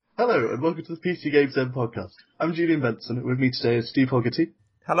Hello, and welcome to the PC Games Zen podcast. I'm Julian Benson. With me today is Steve Hoggerty.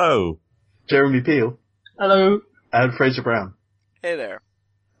 Hello. Jeremy Peel. Hello. And Fraser Brown. Hey there.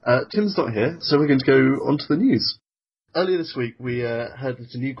 Tim's not here, so we're going to go on to the news. Earlier this week, we heard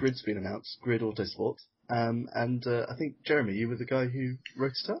that a new grid's been announced, Grid Autosport. And I think, Jeremy, you were the guy who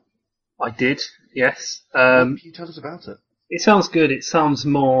wrote it up? I did, yes. What can you tell us about it? It sounds good. It sounds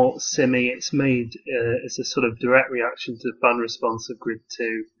more simmy. It's made as a sort of direct reaction to fan response of Grid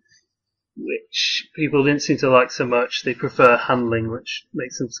 2, which people didn't seem to like so much. They prefer handling, which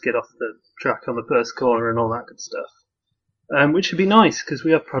makes them skid off the track on the first corner and all that good stuff. Which would be nice, because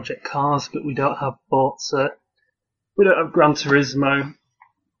we have Project Cars, but we don't have Forza. We don't have Gran Turismo.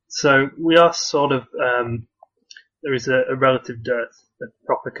 So we are sort of... there is a relative dearth of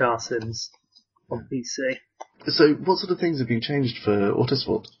proper car sims on PC. So, what sort of things have been changed for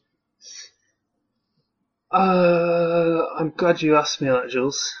Autosport? I'm glad you asked me that,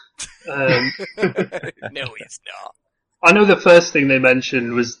 Jules. No, he's not. I know the first thing they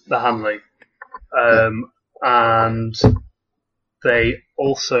mentioned was the handling. And they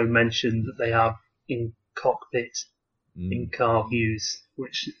also mentioned that they have in-cockpit, in-car views,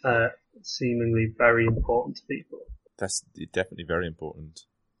 which are seemingly very important to people. That's definitely very important.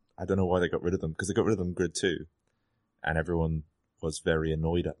 I don't know why they got rid of them, because they got rid of them in Grid 2, and everyone was very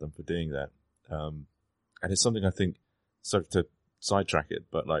annoyed at them for doing that. And it's something I think, sorry to sidetrack it,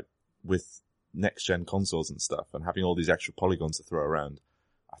 but like with next-gen consoles and stuff, and having all these extra polygons to throw around,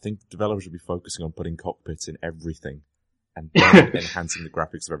 I think developers should be focusing on putting cockpits in everything, and enhancing the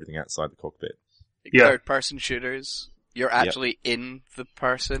graphics of everything outside the cockpit. Yeah. Third-person shooters, you're actually in the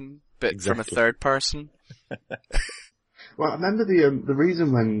person, but from a third person. Well, I remember the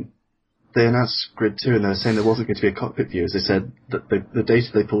reason when they announced Grid 2 and they were saying there wasn't going to be a cockpit view is they said that the data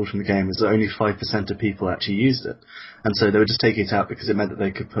they pulled from the game is that only 5% of people actually used it. And so they were just taking it out because it meant that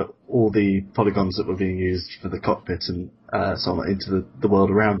they could put all the polygons that were being used for the cockpit and so on into the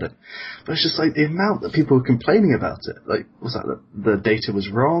world around it. But it's just like the amount that people were complaining about it. Like, was that the data was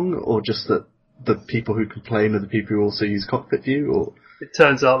wrong, or just that the people who complain are the people who also use cockpit view, or... It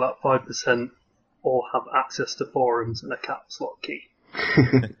turns out that 5% all have access to forums and a caps lock key.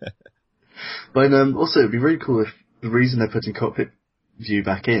 But also, it'd be really cool if the reason they're putting cockpit view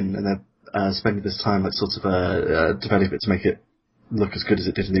back in and they're spending this time like sort of developing it to make it look as good as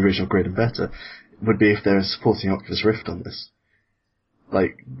it did in the original Grid and better, would be if they're supporting Oculus Rift on this.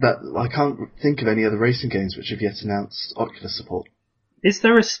 Like that, I can't think of any other racing games which have yet announced Oculus support. Is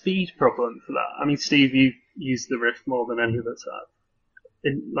there a speed problem for that? I mean, Steve, you use the Rift more than any of us have.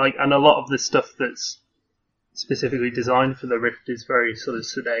 And a lot of the stuff that's specifically designed for the Rift is very sort of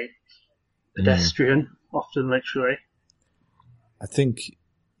sedate, pedestrian, often literally. I think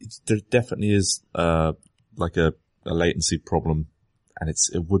there definitely is like a latency problem, and it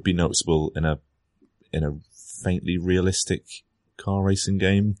would be noticeable in a faintly realistic car racing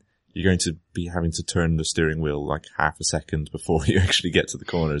game. You're going to be having to turn the steering wheel like half a second before you actually get to the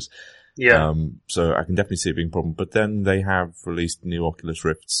corners. Yeah. So I can definitely see it being a problem. But then they have released new Oculus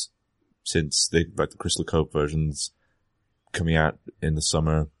Rifts since the Crystal Cove versions coming out in the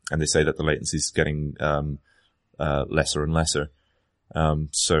summer, and they say that the latency is getting lesser and lesser.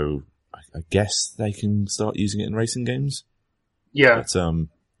 So I guess they can start using it in racing games. Yeah. But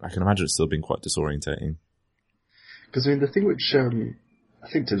I can imagine it's still being quite disorientating. Because I mean, the thing which I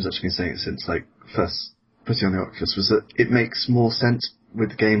think Tim's actually been saying it since like first putting on the Oculus was that it makes more sense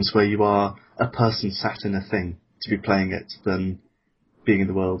with games where you are a person sat in a thing to be playing it than being in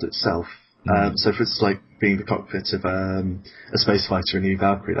the world itself. So if it's like being the cockpit of a space fighter in New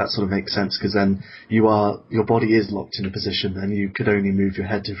Valkyrie, that sort of makes sense because then your body is locked in a position and you could only move your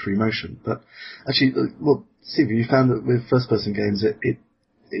head to free motion. But actually, well, Steve, you found that with first-person games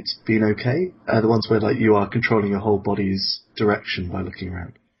it's been okay? The ones where like you are controlling your whole body's direction by looking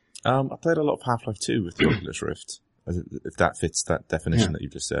around. I played a lot of Half-Life 2 with the Oculus Rift, if that fits that definition that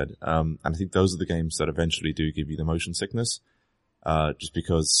you've just said. And I think those are the games that eventually do give you the motion sickness, just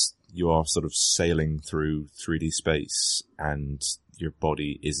because you are sort of sailing through 3D space and your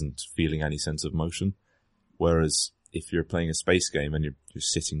body isn't feeling any sense of motion. Whereas if you're playing a space game and you're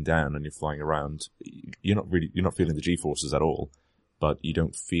sitting down and you're flying around, you're not feeling the G-forces at all, but you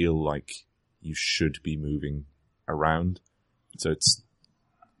don't feel like you should be moving around. So it's,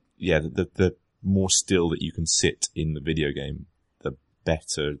 the more still that you can sit in the video game, the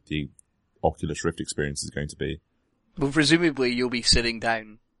better the Oculus Rift experience is going to be. Well, presumably you'll be sitting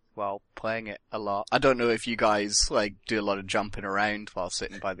down while playing it a lot. I don't know if you guys like do a lot of jumping around while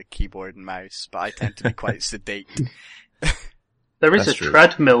sitting by the keyboard and mouse, but I tend to be quite sedate. There is That's a true.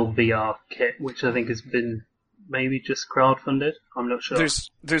 treadmill VR kit, which I think has been maybe just crowdfunded. I'm not sure.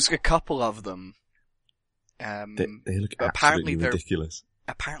 There's a couple of them. They look apparently absolutely ridiculous.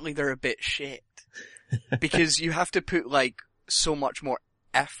 Apparently they're a bit shit. Because you have to put like so much more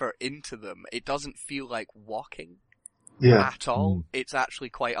effort into them. It doesn't feel like walking at all. It's actually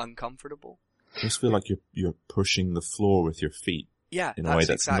quite uncomfortable. I just feel like you're pushing the floor with your feet. Yeah, in a way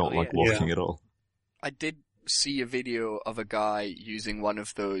that's not like walking at all. I did see a video of a guy using one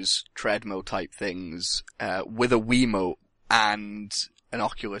of those treadmill type things with a Wiimote and an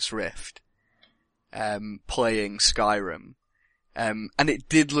Oculus Rift, playing Skyrim, and it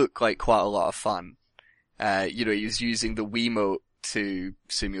did look like quite a lot of fun. He was using the Wiimote to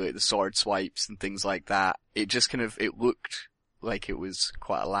simulate the sword swipes and things like that. It just it looked like it was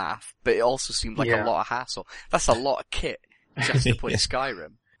quite a laugh, but it also seemed like a lot of hassle. That's a lot of kit just to play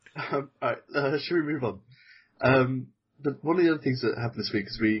Skyrim. Alright, should we move on? One of the other things that happened this week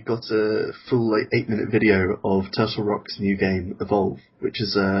is we got a full 8-minute video of Turtle Rock's new game, Evolve, which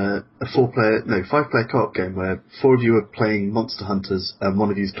is a 5-player co-op game where 4 of you are playing monster hunters and 1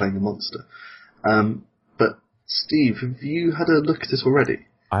 of you is playing a monster. But Steve, have you had a look at it already?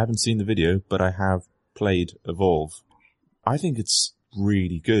 I haven't seen the video, but I have played Evolve. I think it's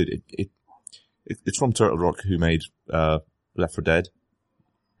really good. It's from Turtle Rock, who made Left 4 Dead,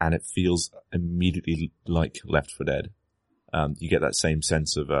 and it feels immediately like Left 4 Dead. You get that same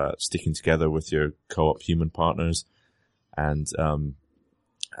sense of sticking together with your co-op human partners, and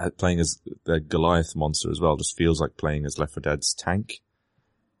playing as the Goliath monster as well just feels like playing as Left 4 Dead's tank.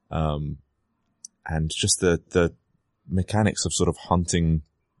 And just the mechanics of sort of hunting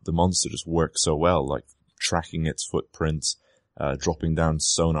the monster just work so well, like tracking its footprints, dropping down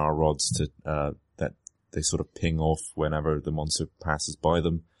sonar rods to that they sort of ping off whenever the monster passes by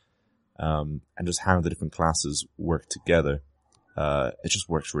them, and just how the different classes work together. It just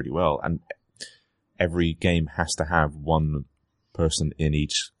works really well, and every game has to have one person in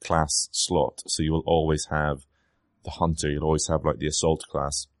each class slot, so you will always have the hunter, you'll always have like the assault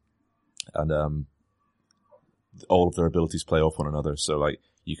class, and all of their abilities play off one another. So like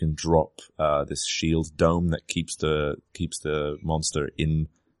you can drop this shield dome that keeps the monster in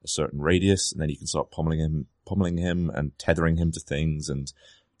a certain radius, and then you can start pummeling him and tethering him to things and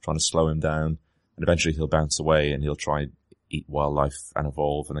trying to slow him down, and eventually he'll bounce away and he'll try and eat wildlife and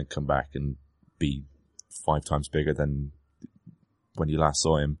evolve and then come back and be 5 times bigger than when you last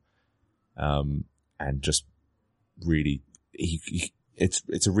saw him. And just really,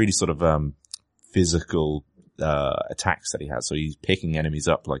 it's a really sort of physical attacks that he has. So he's picking enemies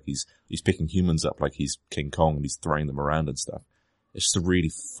up like he's picking humans up like he's King Kong, and he's throwing them around and stuff. It's just a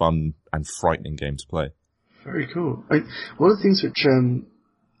really fun and frightening game to play. Very cool. One of the things which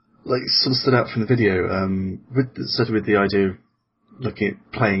sort of stood out from the video, with the idea of looking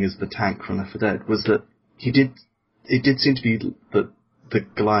at playing as the tank from Left 4 Dead, was that it did seem to be that the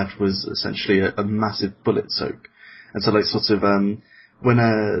Goliath was essentially a massive bullet soak. And so when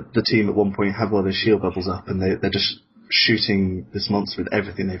the team at one point have all their shield bubbles up and they're just shooting this monster with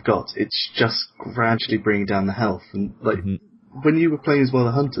everything they've got, it's just gradually bringing down the health. And when you were playing as one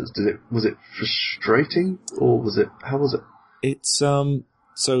of the hunters, was it frustrating, or how was it? It's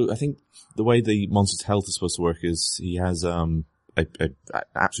so I think the way the monster's health is supposed to work is he has a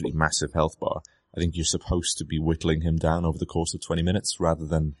absolutely massive health bar. I think you're supposed to be whittling him down over the course of 20 minutes rather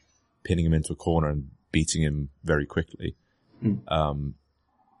than pinning him into a corner and beating him very quickly.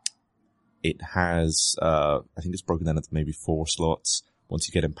 It has, I think it's broken down into maybe 4 slots. Once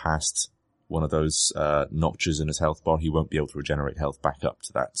you get him past one of those notches in his health bar, he won't be able to regenerate health back up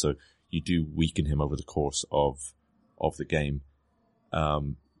to that. So you do weaken him over the course of the game.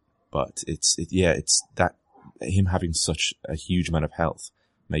 But it's that him having such a huge amount of health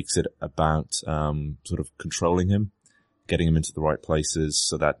makes it about sort of controlling him, getting him into the right places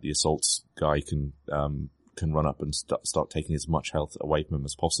so that the assault guy can run up and start taking as much health away from him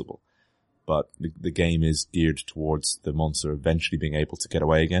as possible. But the game is geared towards the monster eventually being able to get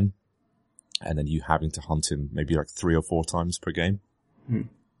away again, and then you having to hunt him maybe like 3 or 4 times per game.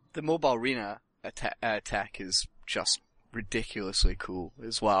 The mobile arena tech is just ridiculously cool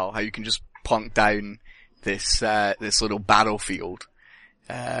as well. How you can just plunk down this little battlefield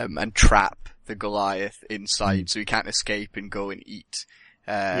and trap the Goliath inside so he can't escape and go and eat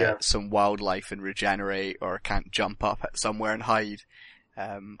some wildlife and regenerate, or can't jump up somewhere and hide.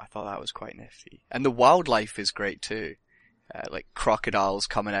 I thought that was quite nifty. And the wildlife is great too. Like crocodiles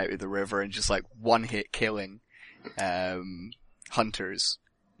coming out of the river and just like one hit killing hunters,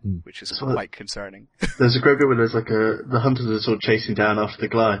 which is quite concerning. There's a great bit where there's the hunters are sort of chasing down after the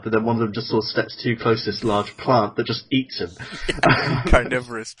Goliath, but then one of them just sort of steps too close to this large plant that just eats him.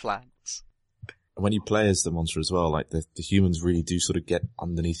 Carnivorous plants. when you play as the monster as well, like the humans really do sort of get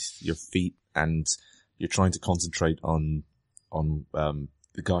underneath your feet, and you're trying to concentrate on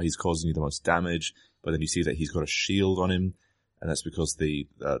the guy who's causing you the most damage, but then you see that he's got a shield on him, and that's because the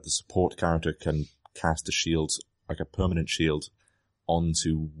support character can cast a shield, like a permanent shield,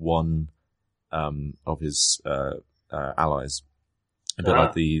 onto one of his allies. A bit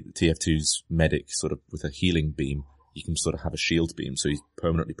like the TF2's medic, sort of with a healing beam. You can sort of have a shield beam, so he's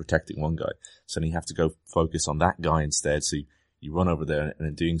permanently protecting one guy. So then you have to go focus on that guy instead. So you run over there, and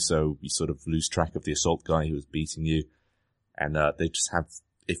in doing so, you sort of lose track of the assault guy who was beating you. And they just have,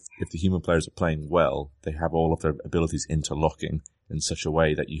 if the human players are playing well, they have all of their abilities interlocking in such a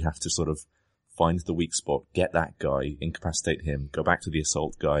way that you have to sort of find the weak spot, get that guy, incapacitate him, go back to the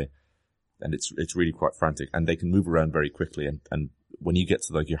assault guy, and it's really quite frantic. And they can move around very quickly, and when you get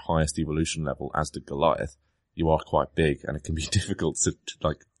to like your highest evolution level as the Goliath, you are quite big, and it can be difficult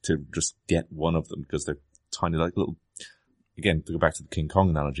to just get one of them, because they're tiny, like little, again, to go back to the King Kong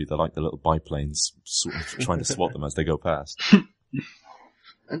analogy, they're like the little biplanes, sort of trying to swat them as they go past.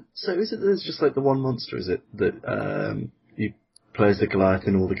 And so is it that there's just like the one monster? Is it that you play as the Goliath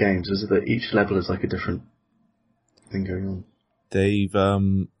in all the games? Or is it that each level is like a different thing going on?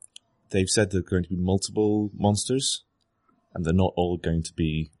 They've said there are going to be multiple monsters, and they're not all going to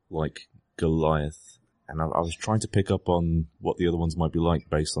be like Goliath. And I was trying to pick up on what the other ones might be like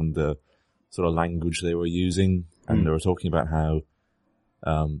based on the sort of language they were using. And they were talking about how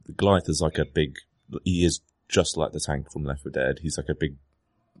the Goliath is like he is just like the tank from Left 4 Dead. He's like a big,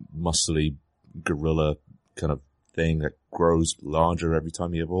 muscly gorilla kind of thing that grows larger every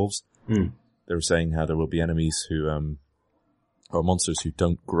time he evolves. They were saying how there will be enemies who, or monsters who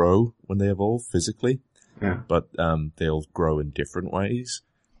don't grow when they evolve physically, but they'll grow in different ways.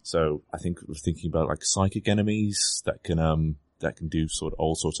 So I think we're thinking about like psychic enemies that can do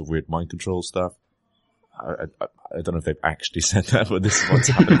all sorts of weird mind control stuff. I don't know if they've actually said that, but this is what's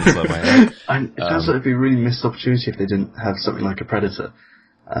happening inside my head. And it sounds like it'd be a really missed opportunity if they didn't have something like a predator.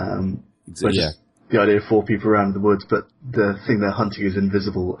 The idea of 4 people around the woods, but the thing they're hunting is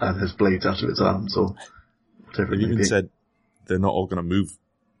invisible and has blades out of its arms, or whatever it may be. They even said they're not all going to move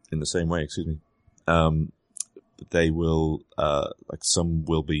in the same way, they will, some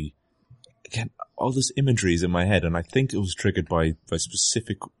will be, again, all this imagery is in my head, and I think it was triggered by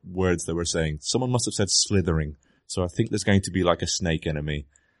specific words they were saying. Someone must have said slithering, so I think there's going to be like a snake enemy,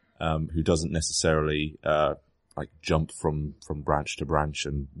 who doesn't necessarily, jump from branch to branch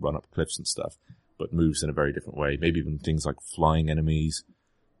and run up cliffs and stuff, but moves in a very different way. Maybe even things like flying enemies,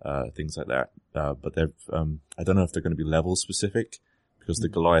 things like that. But they're, I don't know if they're going to be level specific, because the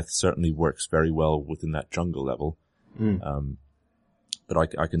Goliath certainly works very well within that jungle level. But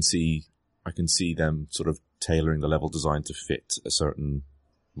I can see them sort of tailoring the level design to fit a certain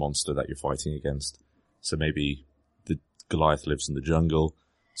monster that you're fighting against. So maybe the Goliath lives in the jungle,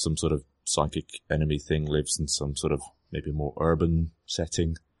 some sort of psychic enemy thing lives in some sort of maybe more urban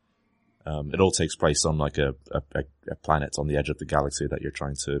setting. It all takes place on like a planet on the edge of the galaxy that you're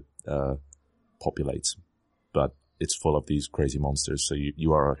trying to populate, but it's full of these crazy monsters. So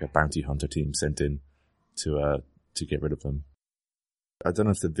you are like a bounty hunter team sent in to get rid of them. I don't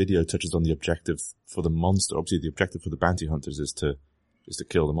know if the video touches on the objective for the monster. Obviously, the objective for the bounty hunters is to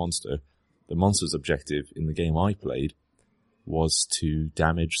kill the monster. The monster's objective in the game I played was to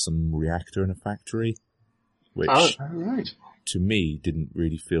damage some reactor in a factory, which to me didn't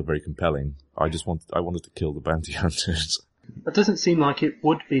really feel very compelling. I wanted to kill the bounty hunters. That doesn't seem like it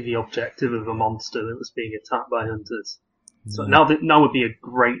would be the objective of a monster that was being attacked by hunters. So now would be a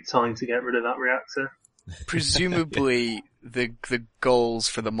great time to get rid of that reactor. Presumably, the goals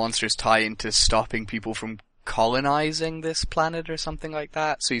for the monsters tie into stopping people from colonizing this planet or something like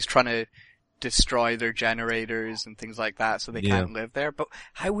that. So he's trying to destroy their generators and things like that so they can't live there. But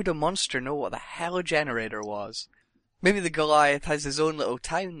how would a monster know what the hell a generator was? Maybe the Goliath has his own little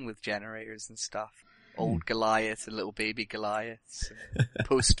town with generators and stuff. Old Goliath and little baby Goliaths.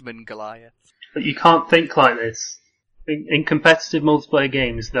 Postman Goliath. But you can't think like this. In competitive multiplayer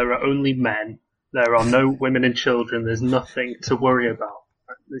games, there are only men. There are no women and children. There's nothing to worry about.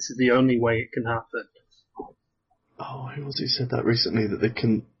 This is the only way it can happen. Oh, who was it who said that recently? That they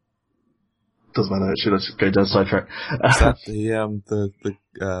can... Doesn't matter, actually, let's just go down sidetrack. Is that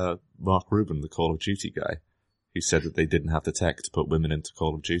the Mark Rubin, the Call of Duty guy, who said that they didn't have the tech to put women into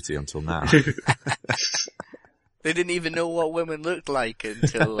Call of Duty until now? They didn't even know what women looked like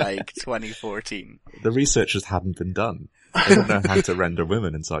until, 2014. The research just hadn't been done. They didn't know how to render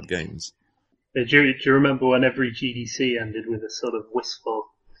women inside games. Do you remember when every GDC ended with a sort of wistful,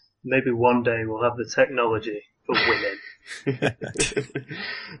 maybe one day we'll have the technology for women?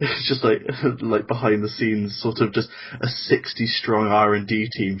 It's just like behind the scenes, sort of just a 60 strong R&D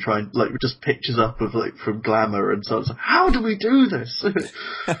team trying, like, just pictures up of, like, from Glamour and so on. It's like, how do we do this?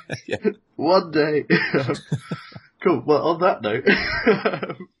 One day. Cool. Well, on that note,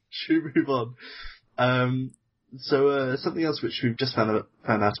 should we move on? So something else which we've just found out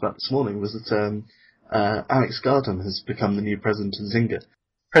about this morning was that Alex Garden has become the new president of Zynga.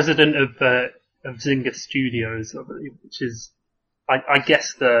 President of Zynga Studios, I believe, which is, I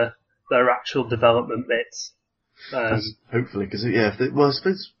guess, their actual development bits. Hopefully, because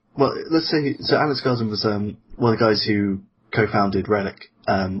let's say, so Alex Garden was one of the guys who co-founded Relic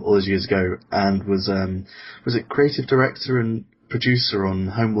all those years ago, and was it creative director and producer on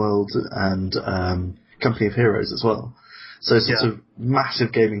Homeworld and Company of Heroes as well. So sort of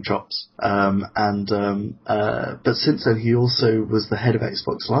massive gaming chops. But since then he also was the head of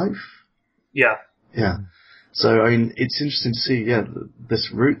Xbox Live. Yeah. Yeah. So, I mean, it's interesting to see,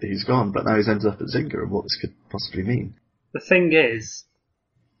 this route that he's gone, but now he's ended up at Zynga and what this could possibly mean. The thing is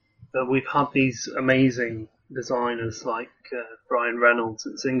that we've had these amazing designers like Brian Reynolds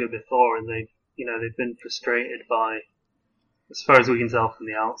at Zynga before, and they've been frustrated by, as far as we can tell from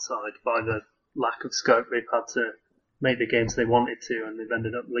the outside, by the lack of scope they've had to make the games they wanted to, and they've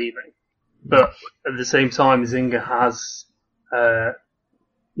ended up leaving. But at the same time, Zynga has,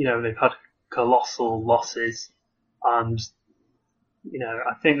 they've had colossal losses, and,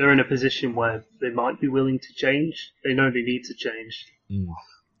 I think they're in a position where they might be willing to change. They know they need to change.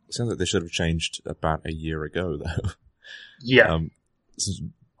 It sounds like they should have changed about a year ago, though. Yeah.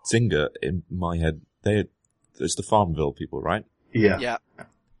 Zynga, in my head, it's the Farmville people, right? Yeah. Yeah.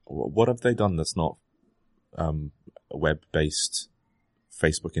 What have they done that's not a web-based,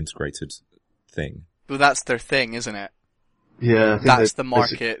 Facebook-integrated thing? Well, that's their thing, isn't it? Yeah. I think that's the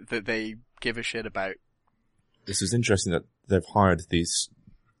market that they give a shit about. This is interesting that they've hired these,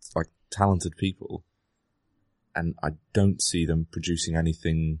 like, talented people, and I don't see them producing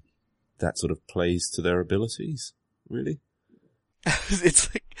anything that sort of plays to their abilities, really. It's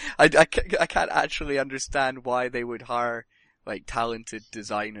like, I can't actually understand why they would hire, like, talented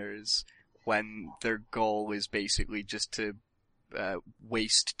designers when their goal is basically just to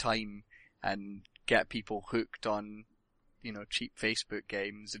waste time and get people hooked on, cheap Facebook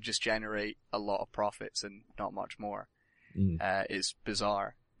games and just generate a lot of profits and not much more. It's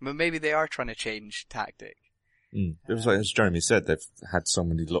bizarre. But maybe they are trying to change tactic. It was like, as Jeremy said, they've had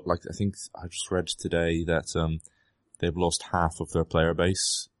somebody look like, I think I just read today that they've lost half of their player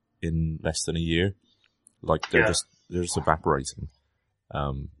base in less than a year. Like, they're just evaporating.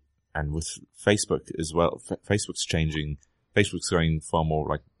 And with Facebook as well, Facebook's changing. Facebook's going far more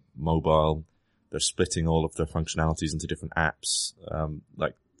like mobile. They're splitting all of their functionalities into different apps.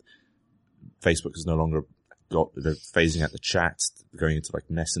 Like, Facebook has no longer they're phasing out the chat, going into like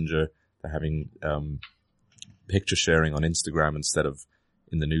Messenger. They're having, picture sharing on Instagram instead of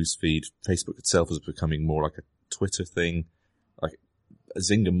in the news feed. Facebook itself is becoming more like a Twitter thing. Like,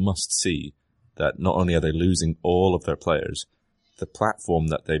 Zynga must see that not only are they losing all of their players, the platform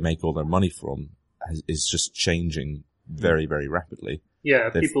that they make all their money from is just changing very, very rapidly. Yeah,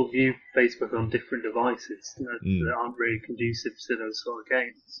 people view Facebook on different devices that aren't really conducive to those sort of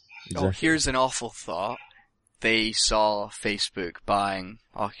games. Exactly. Oh, here's an awful thought. They saw Facebook buying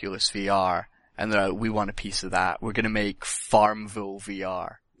Oculus VR, and they're like, we want a piece of that. We're going to make Farmville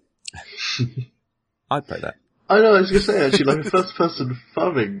VR. I'd play that. I know, I was going to say, actually, like a first-person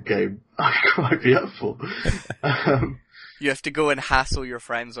farming game, I might be up for. You have to go and hassle your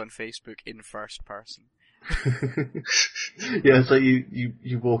friends on Facebook in first person. Yeah, so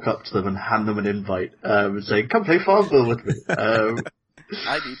you walk up to them and hand them an invite, and say, come play Farmville with me.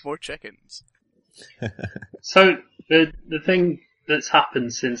 I need more chickens. So, the thing that's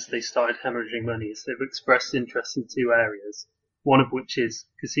happened since they started hemorrhaging money is they've expressed interest in two areas, one of which is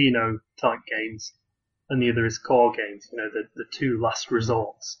casino-type games, and the other is core games, the two last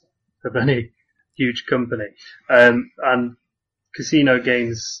resorts of any huge company. And casino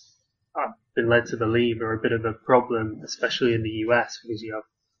games, I've been led to believe, are a bit of a problem, especially in the US, because you have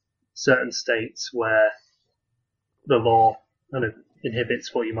certain states where the law kind of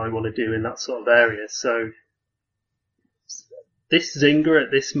inhibits what you might want to do in that sort of area. So this Zynga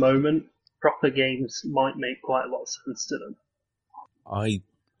at this moment, proper games might make quite a lot of sense to them.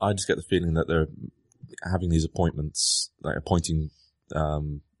 I just get the feeling that they're having these appointments, like appointing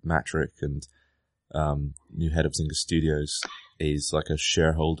Matrick and new head of Zynga Studios is like a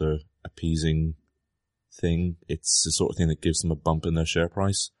shareholder appeasing thing. It's the sort of thing that gives them a bump in their share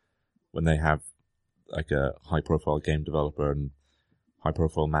price when they have like a high profile game developer and high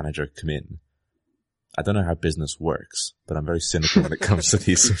profile manager come in. I don't know how business works, but I'm very cynical when it comes to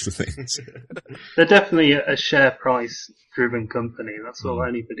these sorts of things. They're definitely a share price driven company. That's all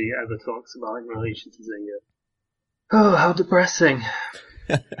anybody ever talks about in relation to Zynga. Oh, how depressing.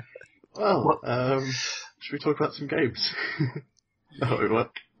 Well, should we talk about some games? That would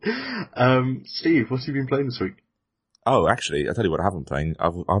work. Steve, what have you been playing this week? Oh, actually, I'll tell you what I haven't playing.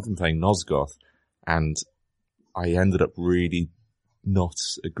 I've been playing Nosgoth, and I ended up really not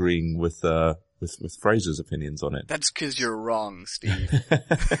agreeing with Fraser's opinions on it. That's 'cause you're wrong, Steve.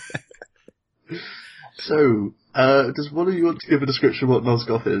 So, does one of you want to give a description of what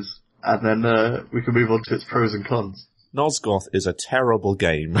Nosgoth is? And then we can move on to its pros and cons. Nosgoth is a terrible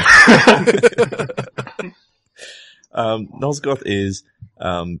game. Nosgoth is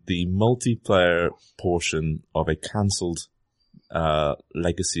the multiplayer portion of a cancelled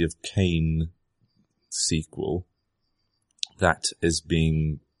Legacy of Kain sequel that is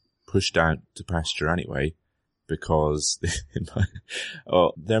being pushed out to pasture anyway, because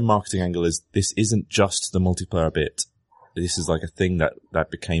their marketing angle is this isn't just the multiplayer bit. This is like a thing that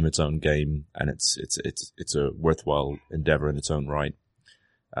became its own game, and it's a worthwhile endeavor in its own right.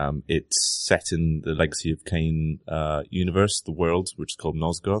 It's set in the Legacy of Kain universe, the world, which is called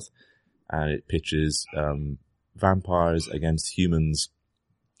Nosgoth, and it pitches vampires against humans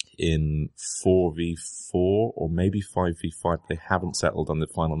in 4v4 or maybe 5v5. They haven't settled on the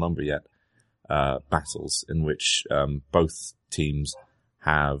final number yet. Battles in which both teams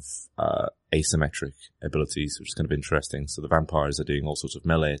have asymmetric abilities, which is kind of interesting. So the vampires are doing all sorts of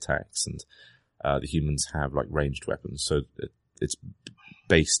melee attacks, and the humans have like ranged weapons. So it's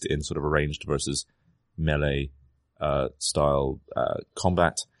based in sort of a ranged versus melee style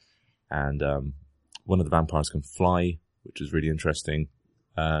combat. And one of the vampires can fly, which is really interesting.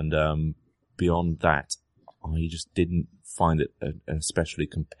 And beyond that, I just didn't find it an especially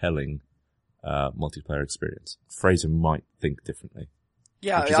compelling multiplayer experience. Fraser might think differently.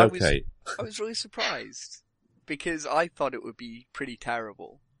 Yeah, which is okay. I was really surprised because I thought it would be pretty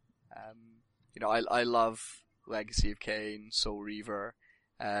terrible. I love Legacy of Kain, Soul Reaver,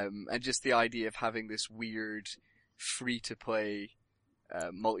 and just the idea of having this weird free-to-play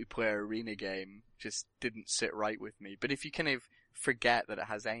multiplayer arena game just didn't sit right with me. But if you kind of forget that it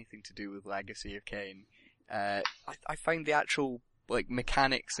has anything to do with Legacy of Kain, I find the actual like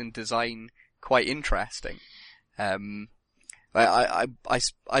mechanics and design quite interesting. I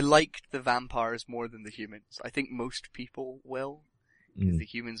liked the vampires more than the humans. I think most people will, because the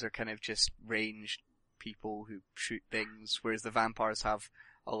humans are kind of just ranged people who shoot things, whereas the vampires have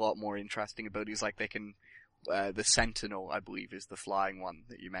a lot more interesting abilities. Like they can, the Sentinel, I believe, is the flying one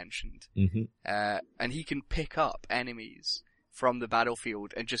that you mentioned, and he can pick up enemies from the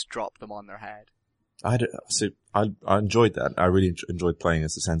battlefield and just drop them on their head. I enjoyed that. I really enjoyed playing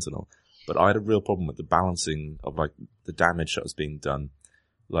as the Sentinel. But I had a real problem with the balancing of like the damage that was being done.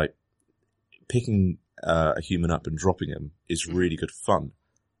 Like picking a human up and dropping him is really good fun,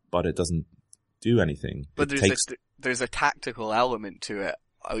 but it doesn't do anything. But there's a tactical element to it.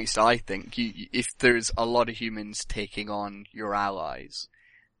 At least I think. If there's a lot of humans taking on your allies,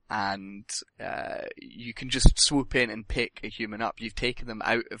 and you can just swoop in and pick a human up, you've taken them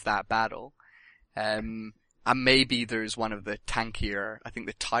out of that battle. And maybe there's one of the tankier, I think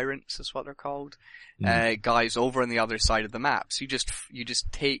the Tyrants is what they're called, guys over on the other side of the map. So you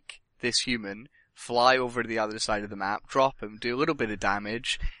just take this human, fly over to the other side of the map, drop him, do a little bit of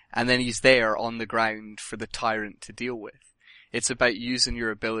damage, and then he's there on the ground for the Tyrant to deal with. It's about using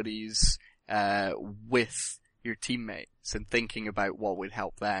your abilities with your teammates and thinking about what would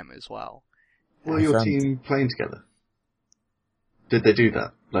help them as well. Were your team playing together? Did they do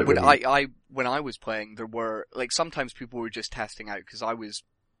that? Like when I was playing, there were like sometimes people were just testing out because I was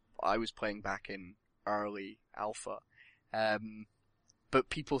playing back in early alpha, but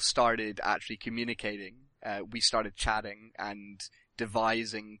people started actually communicating. We started chatting and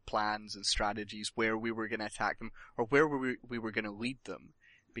devising plans and strategies where we were going to attack them or where we were going to lead them,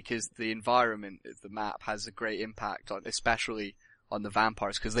 because the environment, the map, has a great impact on, especially on the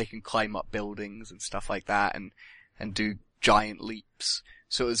vampires, because they can climb up buildings and stuff like that and do giant leaps.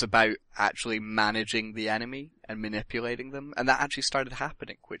 So it was about actually managing the enemy and manipulating them, and that actually started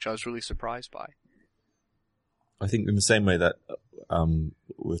happening, which I was really surprised by. I think in the same way that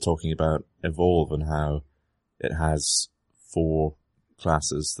we're talking about Evolve and how it has 4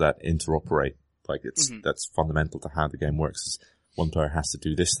 classes that interoperate, like that's fundamental to how the game works. Is one player has to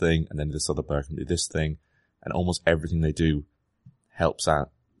do this thing, and then this other player can do this thing, and almost everything they do helps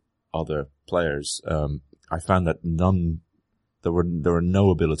out other players. I found that there were no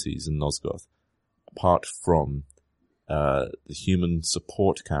abilities in Nosgoth apart from the human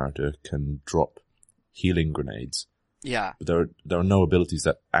support character can drop healing grenades. Yeah. But there are no abilities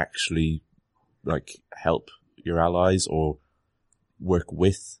that actually, like, help your allies or work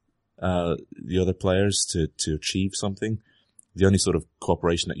with, the other players to achieve something. The only sort of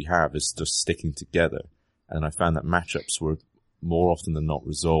cooperation that you have is just sticking together. And I found that matchups were more often than not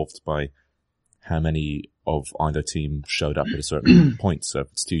resolved by how many of either team showed up at a certain point. So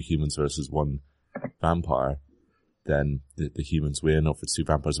if it's 2 humans versus 1 vampire, then the humans win. Or if it's 2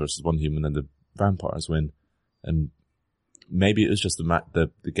 vampires versus 1 human, then the vampires win. And maybe it was just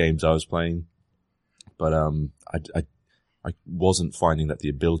the games I was playing, but I wasn't finding that the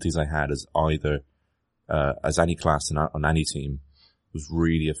abilities I had as either as any class on any team was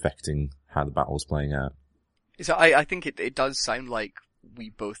really affecting how the battle was playing out. So I think it does sound like we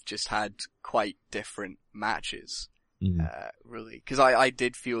both just had quite different matches, really. Because I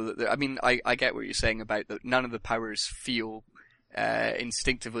did feel that, I get what you're saying about that none of the powers feel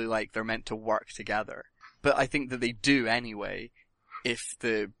instinctively like they're meant to work together. But I think that they do anyway, if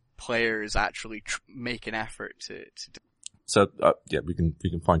the players actually make an effort to So, we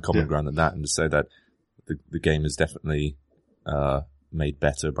can find common ground in that and to say that the game is definitely, made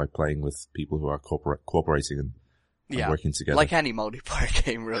better by playing with people who are cooperating and working together. Like any multiplayer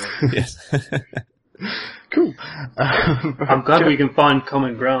game, really. Yes. Cool. I'm glad we can find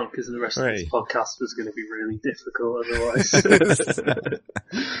common ground because the rest of this podcast was going to be really difficult otherwise.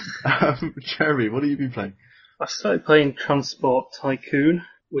 Jeremy, what have you been playing? I started playing Transport Tycoon,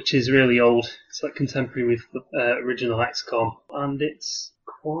 which is really old. It's like contemporary with the original XCOM, and it's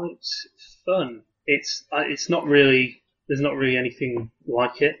quite fun. It's not really, there's not really anything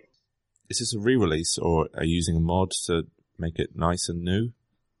like it. Is this a re-release, or are you using a mod to make it nice and new?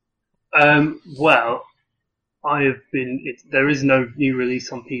 Well, there is no new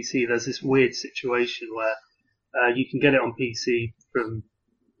release on PC. There's this weird situation where you can get it on PC from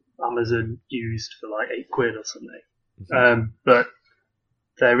Amazon used for like £8 or something. Mm-hmm. But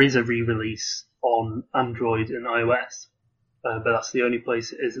there is a re-release on Android and iOS, but that's the only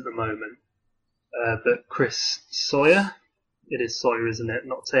place it is at the moment. But Chris Sawyer, it is Sawyer, isn't it?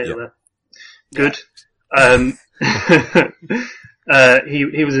 Not Taylor. Yep. Good.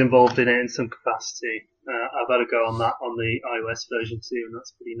 He was involved in it in some capacity. I've had a go on that on the iOS version too, and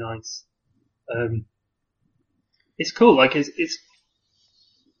that's pretty nice. It's cool. Like it's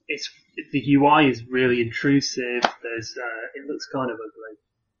the UI is really intrusive. It looks kind of ugly,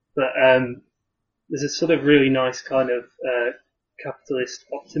 but there's a sort of really nice kind of capitalist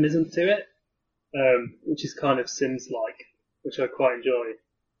optimism to it, which is kind of Sims-like, which I quite enjoy.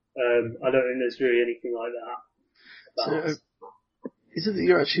 I don't think there's really anything like that. Is it that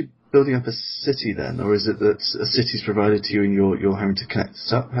you're actually building up a city then, or is it that a city's provided to you and you're having to connect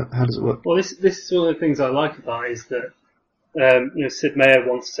it up? How does it work? Well, this is one of the things I like about it, is that Sid Meier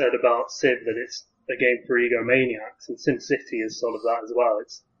once said about Civ that it's a game for egomaniacs, and SimCity is sort of that as well.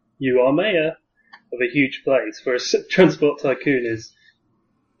 It's you are mayor of a huge place, whereas Transport Tycoon is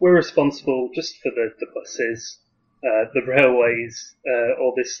we're responsible just for the buses, the railways,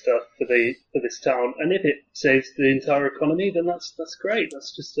 all this stuff for this town, and if it saves the entire economy, then that's great.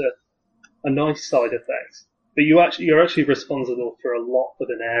 That's just a nice side effect. But you're actually responsible for a lot of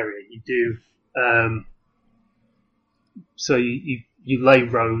an area. You do, so you lay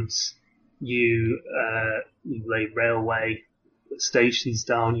roads, you lay railway, put stations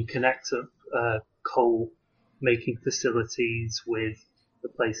down, you connect up coal making facilities with the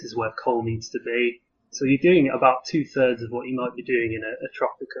places where coal needs to be. So you're doing about 2/3 of what you might be doing in a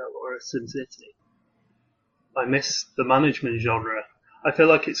Tropico or a SimCity. I miss the management genre. I feel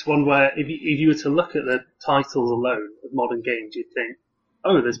like it's one where if you were to look at the titles alone of modern games, you'd think,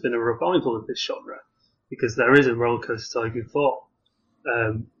 oh, there's been a revival of this genre. Because there is a Roller Coaster Tycoon 4.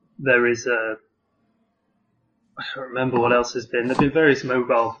 There is I don't remember what else has been. There have been various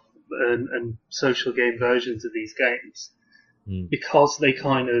mobile and social game versions of these games. Because they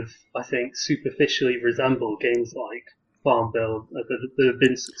kind of, I think, superficially resemble games like Farmville that have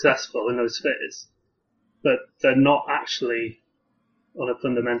been successful in those spheres. But they're not actually, on a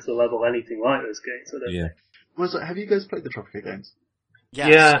fundamental level, anything like those games, I don't think. Well, have you guys played the Tropico games?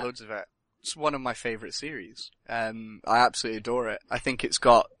 Yeah, loads of it. It's one of my favourite series. I absolutely adore it. I think it's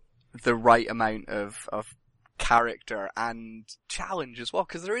got the right amount of character and challenge as well,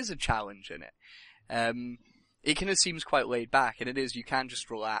 because there is a challenge in it. It kind of seems quite laid back, and it is, you can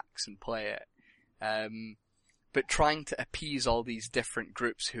just relax and play it. But trying to appease all these different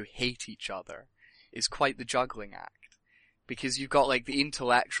groups who hate each other is quite the juggling act. Because you've got like the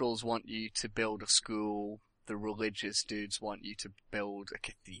intellectuals want you to build a school, the religious dudes want you to build a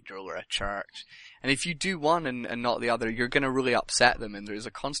cathedral or a church. And if you do one and not the other, you're going to really upset them, and there's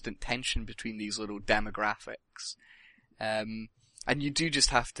a constant tension between these little demographics. And you do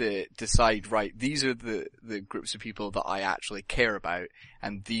just have to decide, right, these are the groups of people that I actually care about,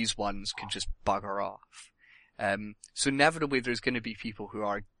 and these ones can just bugger off. So inevitably there's going to be people who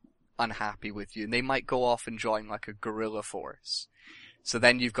are unhappy with you, and they might go off and join like a guerrilla force. So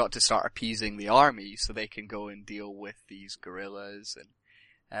then you've got to start appeasing the army so they can go and deal with these guerrillas,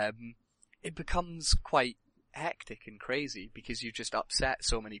 and it becomes quite hectic and crazy because you've just upset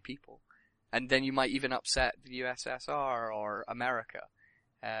so many people. And then you might even upset the USSR or America,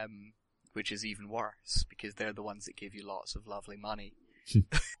 which is even worse because they're the ones that give you lots of lovely money.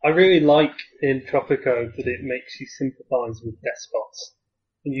 I really like in Tropico that it makes you sympathise with despots.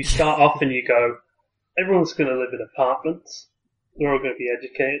 And you start off and you go, everyone's going to live in apartments, they're all going to be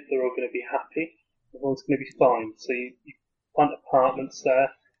educated, they're all going to be happy, everyone's going to be fine. So you plant apartments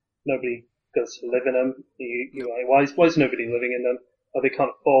there, nobody goes to live in them. You're like, why is nobody living in them? Oh, they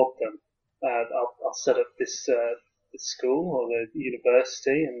can't afford them. I'll set up this school or the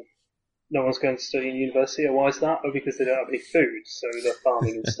university, and no one's going to study in university. Or why is that? Oh, because they don't have any food, so they're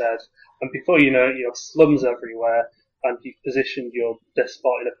farming instead. And before you know it, you have slums everywhere, and you've positioned your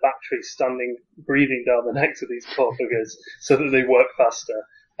despot in a factory, breathing down the necks of these poor buggers so that they work faster.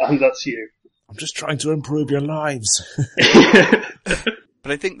 And that's you. I'm just trying to improve your lives.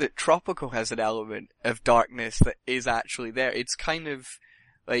 But I think that Tropico has an element of darkness that is actually there. It's kind of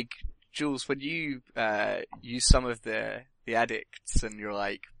like, Jules, when you use some of the edicts and you're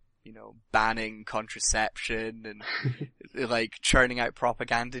like, banning contraception and like churning out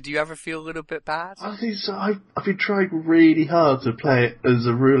propaganda, do you ever feel a little bit bad? I think so. I've been trying really hard to play it as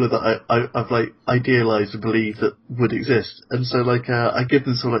a ruler that I've like idealised and believed that would exist, and so like I give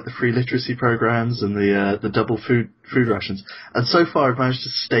them sort of like the free literacy programs and the double food rations, and so far I've managed to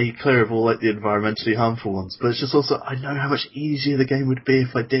stay clear of all like the environmentally harmful ones. But it's just also I know how much easier the game would be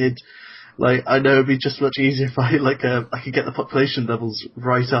if I did. Like, I know it'd be just much easier if I could get the population levels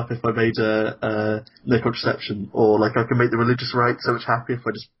right up if I made no contraception, or like I could make the religious right so much happier if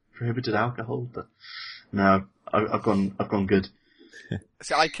I just prohibited alcohol. But no, I've gone good.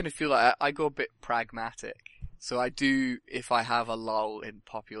 So I kind of feel like I go a bit pragmatic. So I do, if I have a lull in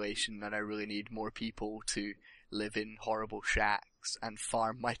population and I really need more people to live in horrible shacks and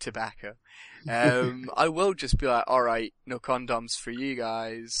farm my tobacco, I will just be like, alright, no condoms for you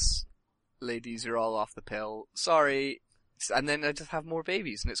guys. Ladies are all off the pill. Sorry. And then I just have more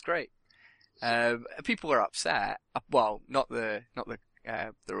babies, and it's great. People are upset. Well, not the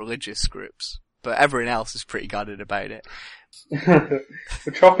religious groups, but everyone else is pretty gutted about it.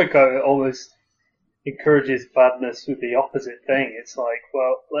 But Tropico almost encourages badness with the opposite thing. It's like,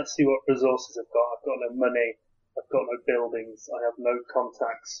 well, let's see what resources I've got. I've got no money. I've got no buildings. I have no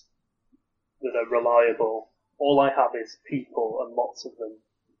contacts that are reliable. All I have is people, and lots of them.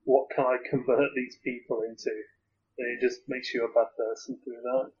 What can I convert these people into? And it just makes you a bad person through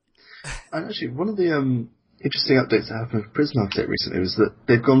that. And actually, one of the interesting updates that happened with Prison Architect recently was that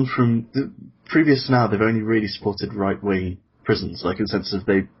they've gone from the previous to now. They've only really supported right-wing prisons, like in the sense of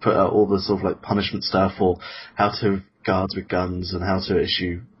they put out all the sort of like punishment stuff, or how to have guards with guns and how to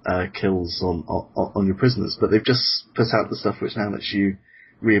issue kills on your prisoners. But they've just put out the stuff which now lets you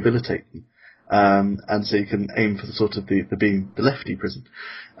rehabilitate them. And so you can aim for the sort of the being the lefty prison.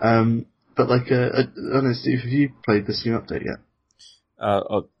 But like, I don't know, Steve, have you played this new update yet?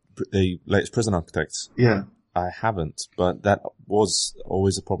 The latest Prison Architects? Yeah. I haven't, but that was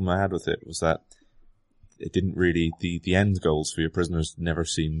always a problem I had with it, was that it didn't really, the end goals for your prisoners never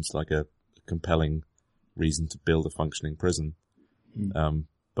seemed like a compelling reason to build a functioning prison.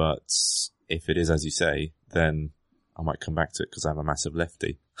 But if it is as you say, then I might come back to it because I'm a massive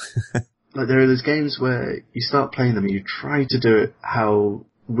lefty. Like, there are those games where you start playing them and you try to do it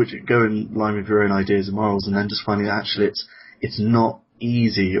which go in line with your own ideas and morals, and then just finding that actually it's not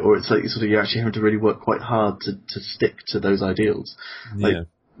easy, or it's like sort of you're actually having to really work quite hard to stick to those ideals. Like, Yeah.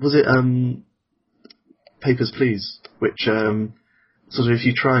 Was it Papers, Please, which sort of if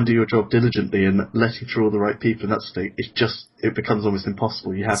you try and do your job diligently and letting through all the right people in that state, it becomes almost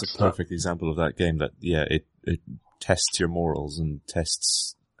impossible. You have That's to a start. perfect example of that game that, it tests your morals and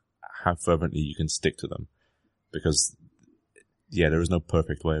tests how fervently you can stick to them. Because, there is no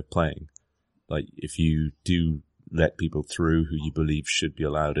perfect way of playing. Like, if you do let people through who you believe should be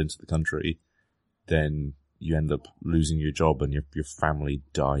allowed into the country, then you end up losing your job and your family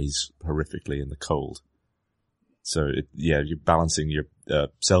dies horrifically in the cold. So, you're balancing your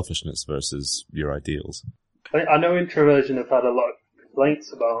selfishness versus your ideals. I know Introversion have had a lot of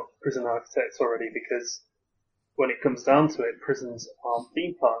complaints about Prison Architects already because when it comes down to it, prisons aren't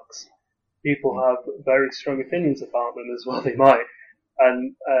theme parks. People have very strong opinions about them as well. They might,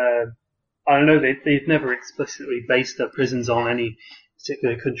 and I don't know. They've never explicitly based their prisons on any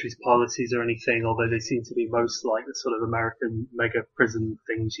particular country's policies or anything, although they seem to be most like the sort of American mega prison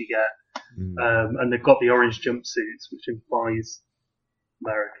things you get. And they've got the orange jumpsuits, which implies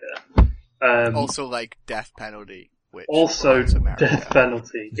America. Also like death penalty, which also America. Death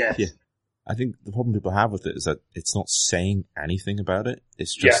penalty, yes. Yeah. I think the problem people have with it is that it's not saying anything about it.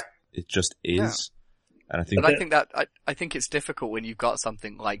 It's just, it just is. Yeah. And I think, but I think it's difficult when you've got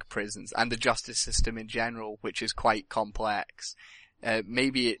something like prisons and the justice system in general, which is quite complex.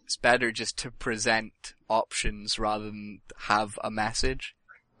 Maybe it's better just to present options rather than have a message.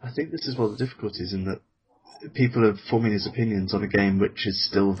 I think this is one of the difficulties in that people are forming these opinions on a game which is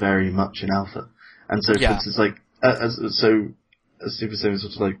still very much in alpha. And so, for instance, like, as Steve was saying,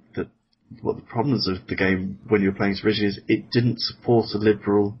 sort of like, what the problems of the game when you were playing it originally is it didn't support a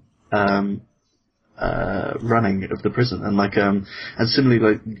liberal, running of the prison, and and similarly,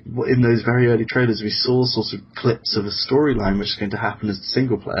 like in those very early trailers, we saw sort of clips of a storyline which is going to happen as a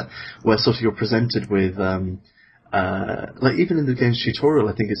single player, where sort of you're presented with, like even in the game's tutorial,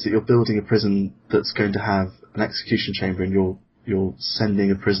 I think it's that you're building a prison that's going to have an execution chamber, and you're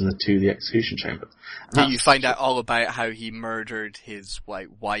sending a prisoner to the execution chamber. Yeah, you find out all about how he murdered his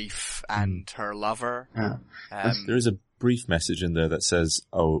wife and her lover. Yeah. there is a brief message in there that says,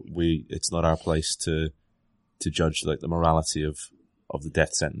 it's not our place to judge like the morality of the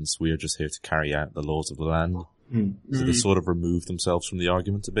death sentence. We are just here to carry out the laws of the land. So they sort of remove themselves from the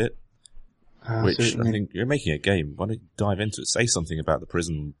argument a bit, which I think you're making a game. Why don't you dive into it? Say something about the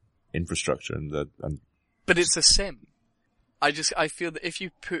prison infrastructure But it's a sim. I feel that if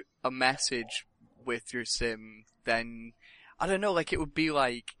you put a message with your sim, then I don't know, like it would be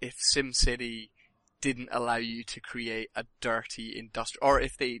like if SimCity didn't allow you to create a dirty industrial, or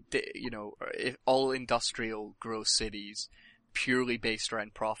if they did, if all industrial growth cities purely based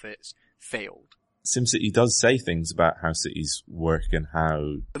around profits failed. SimCity does say things about how cities work and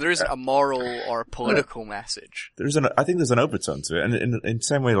how... But there isn't a moral or a political message. I think there's an overtone to it, and in the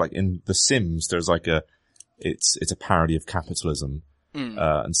same way, like in The Sims, there's like it's a parody of capitalism,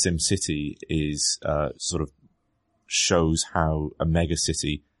 and SimCity is sort of shows how a mega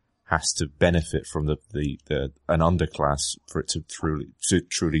city has to benefit from an underclass for it to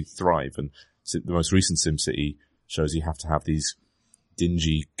truly thrive. And so the most recent SimCity shows you have to have these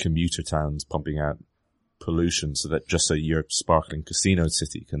dingy commuter towns pumping out pollution so your sparkling casino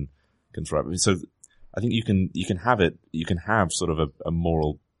city can thrive. So I think you can have sort of a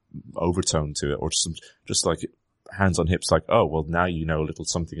moral overtone to it, or just like hands on hips, like, oh, well, now you know a little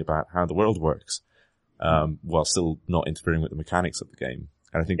something about how the world works, while still not interfering with the mechanics of the game.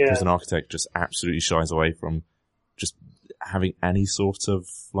 And I think Prison Architect just absolutely shies away from just having any sort of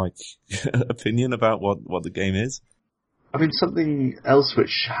like opinion about what the game is. I mean, something else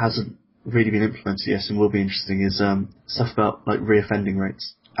which hasn't really been implemented yet and will be interesting is stuff about like reoffending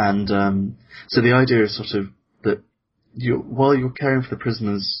rates. And so the idea is sort of that while you're caring for the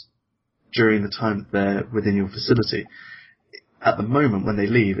prisoners during the time that they're within your facility, at the moment when they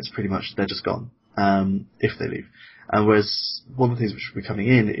leave, it's pretty much they're just gone, if they leave. And whereas one of the things which will be coming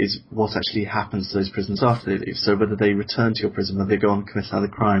in is what actually happens to those prisoners after they leave. So whether they return to your prison, whether they go on and commit another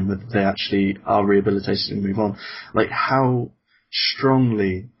crime, whether they actually are rehabilitated and move on. Like how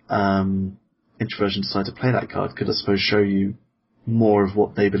strongly Introversion decide to play that card could, I suppose, show you more of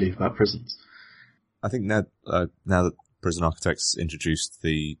what they believe about prisons. I think now that Prison Architects introduced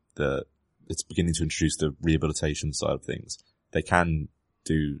it's beginning to introduce the rehabilitation side of things. They can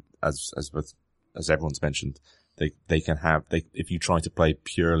do, as everyone's mentioned, they can have, if you try to play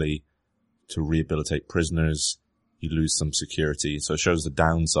purely to rehabilitate prisoners, you lose some security. So it shows the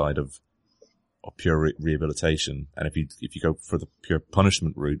downside of pure rehabilitation. And if you go for the pure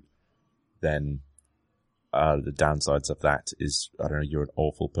punishment route, then the downsides of that is, I don't know, you're an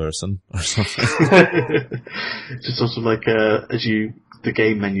awful person or something. Just sort of like the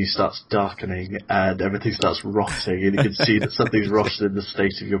game menu starts darkening and everything starts rotting, and you can see that something's rotted in the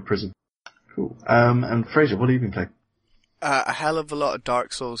state of your prison. Cool. And Fraser, what have you been playing? A hell of a lot of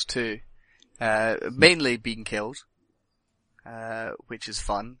Dark Souls 2. Mainly being killed, which is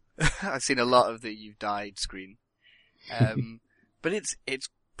fun. I've seen a lot of the "you've died" screen. But it's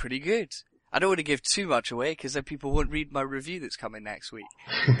pretty good. I don't want to give too much away because then people won't read my review that's coming next week.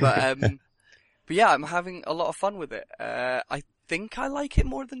 But yeah, I'm having a lot of fun with it. I think I like it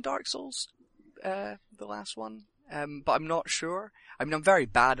more than Dark Souls, the last one. But I'm not sure. I mean, I'm very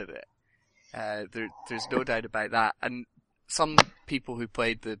bad at it. There's no doubt about that. And some people who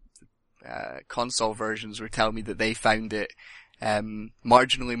played the console versions were telling me that they found it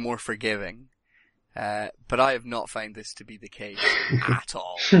marginally more forgiving. But I have not found this to be the case at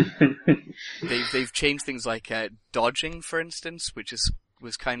all. They've changed things like dodging, for instance, which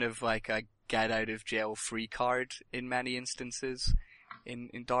was kind of like a get out of jail free card in many instances in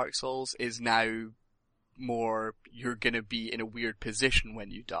Dark Souls, is now more you're gonna be in a weird position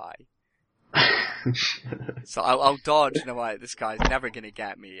when you die. So I'll dodge and I'm like, this guy's never gonna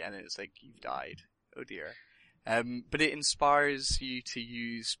get me, and it's like, you've died. Oh dear. But it inspires you to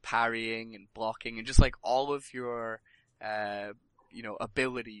use parrying and blocking and just like all of your,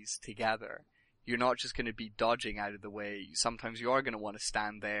 abilities together. You're not just going to be dodging out of the way. Sometimes you are going to want to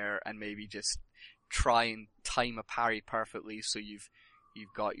stand there and maybe just try and time a parry perfectly so you've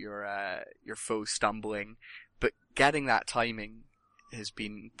got your foe stumbling. But getting that timing has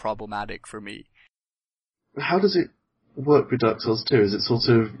been problematic for me. How does it work with Dark Souls 2? Is it sort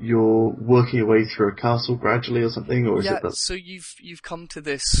of you're working your way through a castle gradually or something, or is it that? So you've come to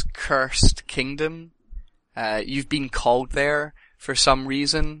this cursed kingdom. You've been called there for some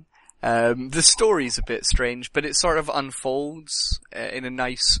reason. The story's a bit strange, but it sort of unfolds in a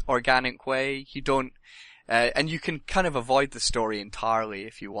nice organic way. You don't, and you can kind of avoid the story entirely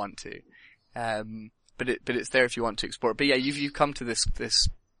if you want to. But it's there if you want to explore. But yeah, you've come to this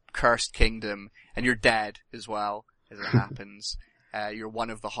cursed kingdom, and you're dead as well, as it happens. You're one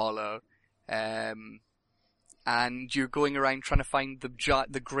of the hollow. And you're going around trying to find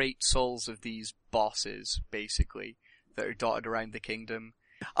the great souls of these bosses, basically, that are dotted around the kingdom.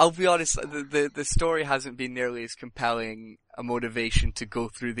 I'll be honest, the story hasn't been nearly as compelling a motivation to go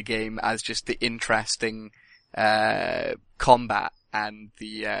through the game as just the interesting, combat and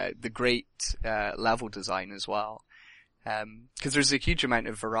the great, level design as well. 'Cause there's a huge amount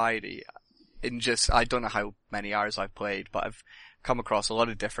of variety in just, I don't know how many hours I've played, but I've come across a lot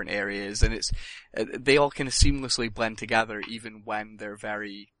of different areas, and they all kind of seamlessly blend together even when they're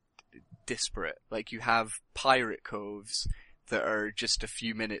very disparate. Like, you have pirate coves that are just a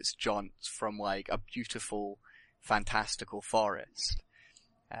few minutes jaunts from like a beautiful, fantastical forest.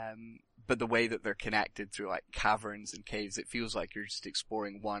 But the way that they're connected through like caverns and caves, it feels like you're just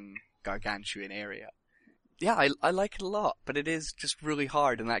exploring one gargantuan area. Yeah, I like it a lot, but it is just really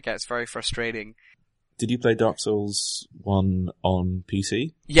hard, and that gets very frustrating. Did you play Dark Souls 1 on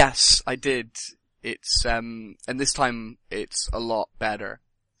PC? Yes, I did. It's, and this time it's a lot better.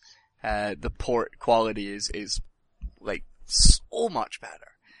 The port quality is like so much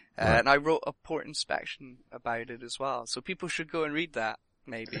better. Right. And I wrote a port inspection about it as well, so people should go and read that,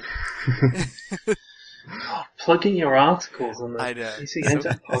 maybe. Plugging your articles on the I know. PC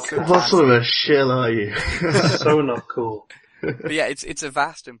Engine podcast. What sort of a shill are you? So not cool. But yeah, it's a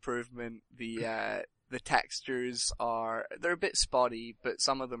vast improvement. The textures they're a bit spotty, but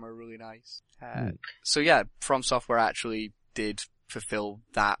some of them are really nice. So yeah, From Software actually did fulfill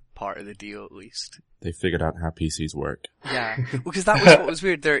that part of the deal at least. They figured out how PCs work. Yeah, because that was what was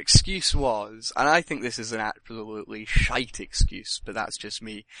weird. Their excuse was, and I think this is an absolutely shite excuse, but that's just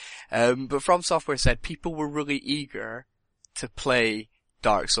me. But From Software said people were really eager to play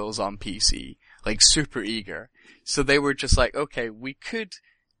Dark Souls on PC, like super eager. So they were just like, okay, we could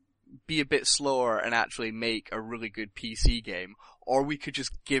be a bit slower and actually make a really good PC game, or we could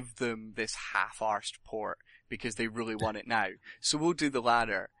just give them this half-arsed port because they really want it now. So we'll do the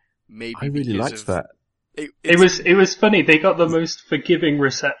latter. Maybe I really liked that. It was funny. They got the most forgiving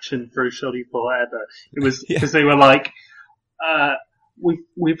reception for a shoddy port ever. It was Yeah. because they were like,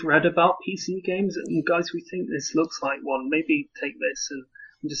 we've read about PC games, and guys, we think this looks like one. Maybe take this and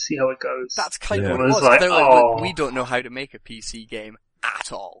just see how it goes. That's kind Yeah. of what It it was was. like, They're like, oh. we don't know how to make a PC game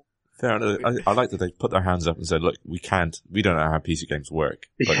at all. Fair enough. I like that they put their hands up and said, look, we don't know how PC games work.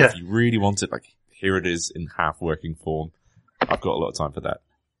 But Yeah. if you really want it, like, here it is in half working form. I've got a lot of time for that.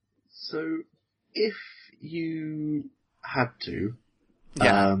 So, if you had to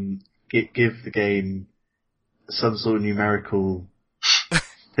Yeah. give the game some sort of numerical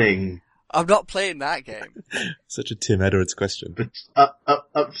thing, I'm not playing that game. Such a Tim Edwards question. but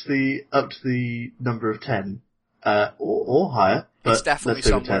up to the number of 10, or higher. But It's definitely let's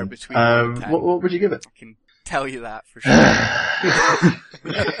go with somewhere 10. between 1 and 10. What would you give it? I can tell you that for sure.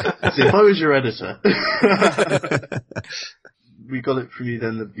 See, if I was your editor, we got it from you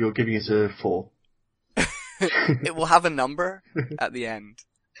then that you're giving it a 4. It will have a number at the end.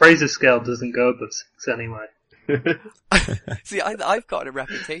 Fraser scale doesn't go above 6 anyway. See, I've got a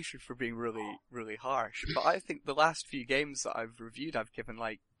reputation for being really, really harsh, but I think the last few games that I've reviewed, I've given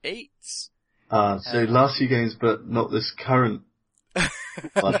like 8s. So last few games, but not this current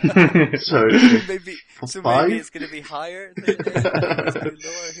So maybe five? maybe it's going to be higher. Maybe it's going to be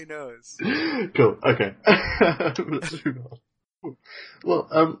lower. Who knows? Cool. Okay. Let's move on.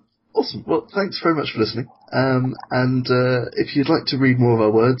 Well, awesome. Well, thanks very much for listening. And if you'd like to read more of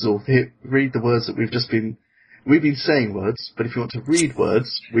our words or read the words that we've been saying words, but if you want to read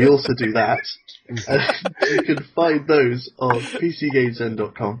words, we also do that. You can find those on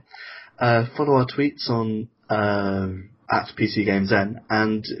pcgamesn.com. Follow our tweets on at PCGamesN,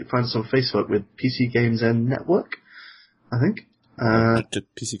 and find us on Facebook with PC Games N Network, I think.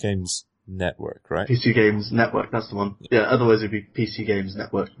 PC Games Network, right? PC Games Network, that's the one. Yeah, otherwise it'd be PC Games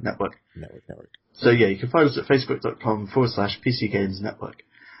Network. Network. So yeah, you can find us at facebook.com/PC Games Network.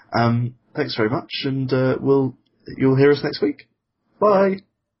 Thanks very much, and you'll hear us next week. Bye.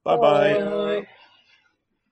 Bye-bye. Bye.